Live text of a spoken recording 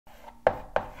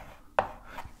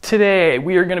Today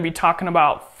we are going to be talking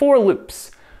about for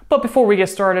loops. But before we get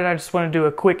started, I just want to do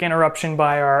a quick interruption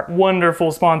by our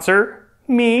wonderful sponsor,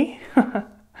 me.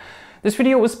 This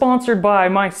video was sponsored by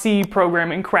my C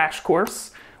programming crash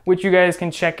course, which you guys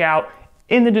can check out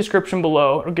in the description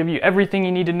below. It'll give you everything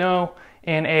you need to know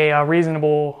in a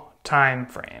reasonable time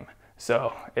frame.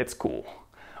 So it's cool.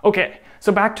 Okay,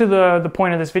 so back to the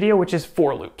point of this video, which is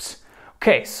for loops.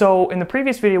 Okay, so in the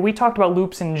previous video, we talked about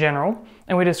loops in general,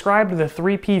 and we described the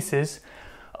three pieces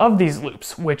of these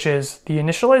loops, which is the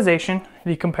initialization,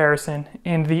 the comparison,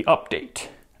 and the update.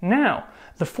 Now,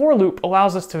 the for loop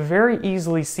allows us to very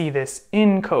easily see this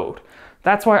in code.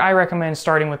 That's why I recommend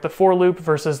starting with the for loop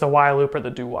versus the while loop or the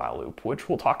do while loop, which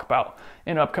we'll talk about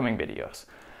in upcoming videos.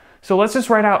 So let's just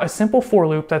write out a simple for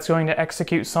loop that's going to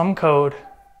execute some code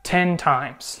 10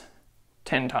 times.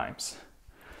 10 times.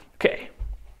 Okay.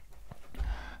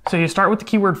 So you start with the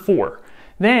keyword for.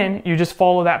 Then you just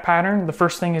follow that pattern. The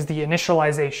first thing is the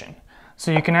initialization.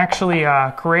 So you can actually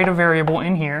create a variable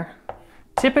in here.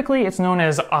 Typically it's known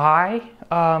as I,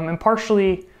 and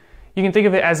partially you can think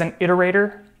of it as an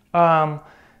iterator,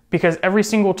 because every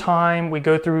single time we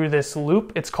go through this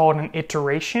loop, it's called an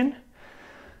iteration.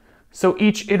 So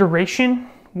each iteration,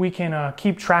 we can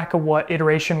keep track of what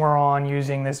iteration we're on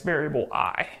using this variable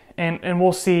I. And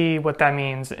we'll see what that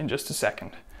means in just a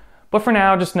second. But for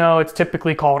now, just know it's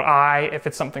typically called I if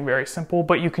it's something very simple,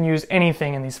 but you can use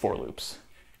anything in these for loops.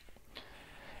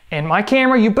 And my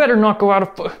camera, you better not go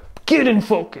out of get in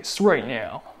focus right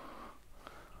now.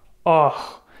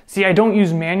 Oh, see, I don't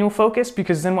use manual focus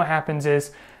because then what happens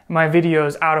is my video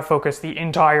is out of focus the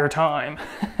entire time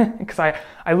because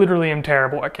I literally am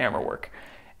terrible at camera work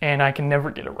and I can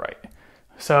never get it right.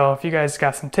 So if you guys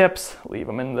got some tips, leave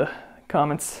them in the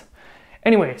comments.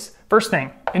 Anyways, first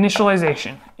thing,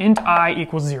 initialization, int I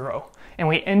equals 0, and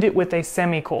we end it with a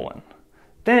semicolon.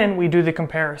 Then we do the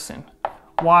comparison,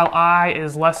 while I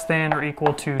is less than or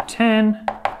equal to 10,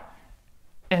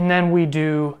 and then we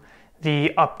do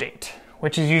the update,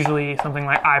 which is usually something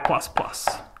like I++.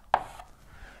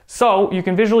 So you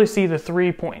can visually see the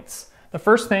 3 points. The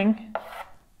first thing,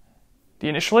 the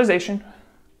initialization,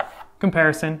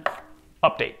 comparison,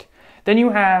 update. Then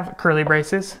you have curly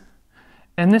braces,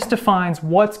 and this defines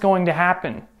what's going to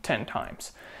happen 10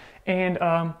 times. And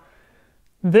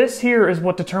this here is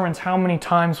what determines how many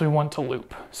times we want to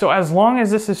loop. So as long as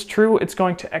this is true, it's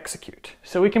going to execute.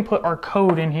 So we can put our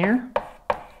code in here,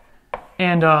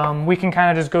 and we can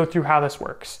kind of just go through how this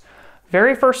works.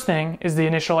 Very first thing is the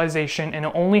initialization, and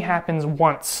it only happens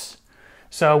once.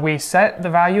 So we set the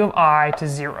value of I to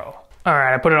 0. All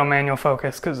right, I put it on manual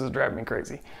focus because it's driving me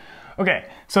crazy. Okay,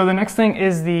 so the next thing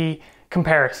is the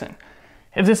comparison.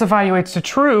 If this evaluates to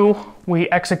true, we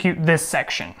execute this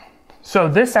section. So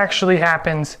this actually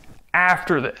happens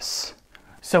after this.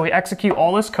 So we execute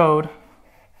all this code,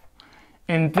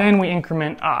 and then we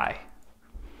increment I.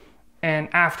 And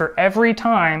after every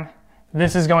time,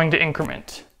 this is going to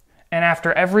increment. And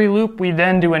after every loop, we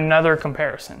then do another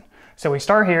comparison. So we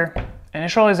start here,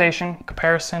 initialization,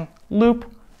 comparison, loop,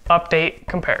 update,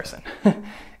 comparison.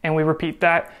 And we repeat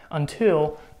that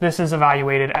until this is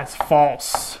evaluated as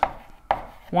false.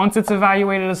 Once it's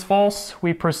evaluated as false,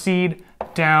 we proceed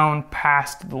down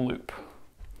past the loop.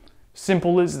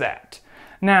 Simple as that.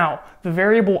 Now, the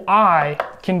variable I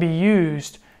can be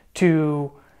used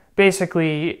to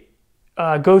basically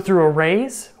go through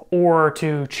arrays or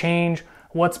to change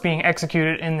what's being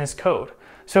executed in this code.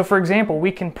 So for example,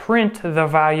 we can print the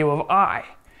value of I.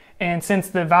 And since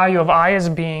the value of I is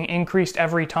being increased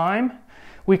every time,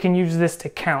 we can use this to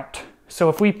count. So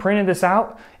if we printed this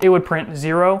out, it would print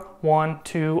 0, 1,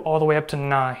 2, all the way up to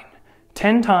 9.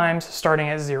 10 times starting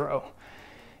at 0.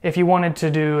 If you wanted to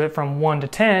do it from 1 to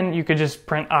 10, you could just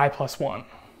print I plus 1.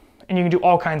 And you can do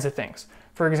all kinds of things.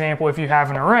 For example, if you have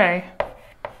an array,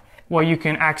 well, you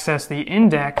can access the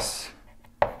index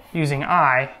using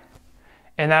I,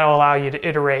 and that'll allow you to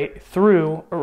iterate through